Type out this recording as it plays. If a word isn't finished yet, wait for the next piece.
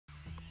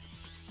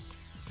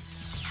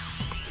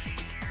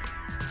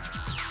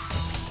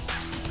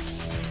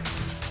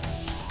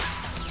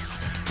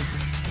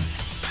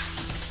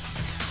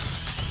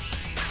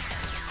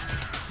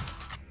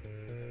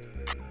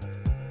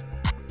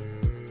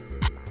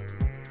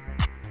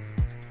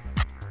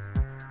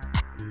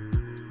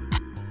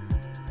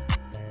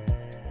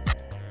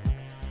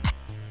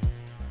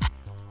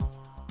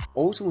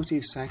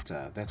Automotive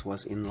sector that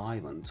was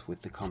enlivened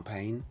with the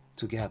campaign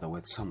together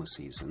with summer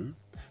season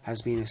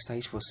has been a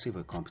stage for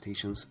severe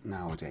competitions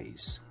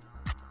nowadays.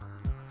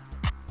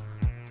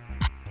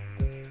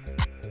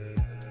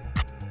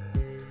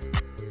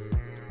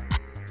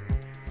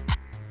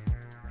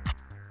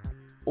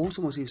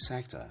 Automotive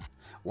sector,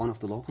 one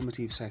of the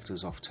locomotive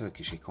sectors of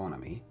Turkish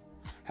economy,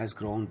 has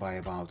grown by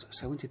about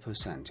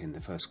 70% in the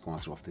first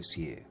quarter of this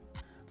year.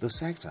 The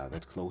sector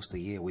that closed the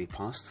year we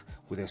passed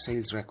with a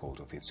sales record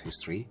of its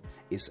history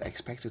is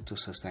expected to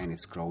sustain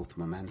its growth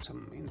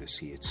momentum in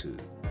this year too.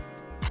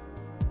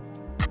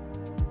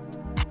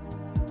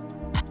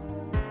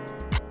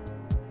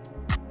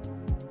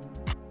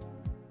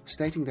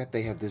 Stating that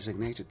they have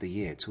designated the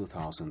year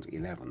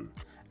 2011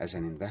 as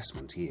an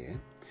investment year,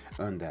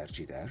 Önder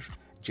Cider,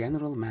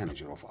 General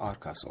Manager of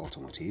Arkas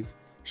Automotive,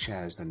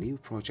 shares the new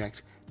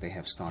project they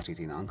have started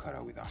in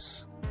Ankara with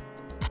us.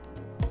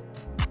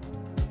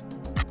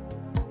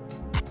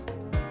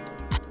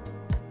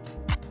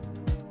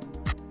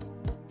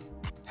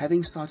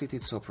 Having started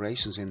its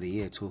operations in the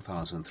year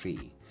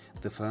 2003,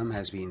 the firm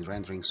has been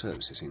rendering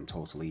services in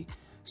totally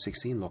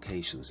 16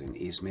 locations in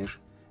Izmir,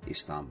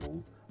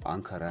 Istanbul,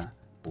 Ankara,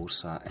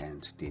 Bursa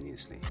and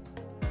Denizli.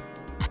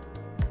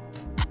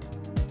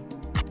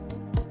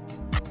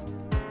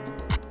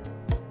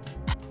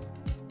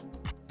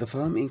 The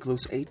firm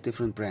includes 8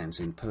 different brands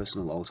in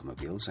personal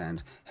automobiles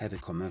and heavy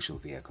commercial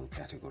vehicle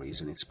categories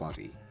in its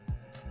body.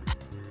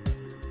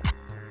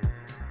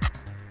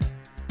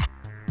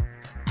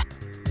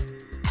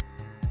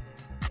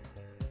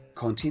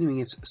 Continuing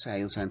its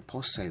sales and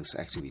post-sales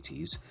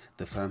activities,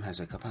 the firm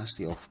has a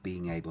capacity of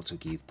being able to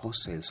give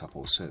post-sale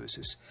support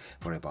services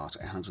for about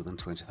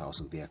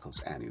 120,000 vehicles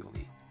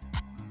annually.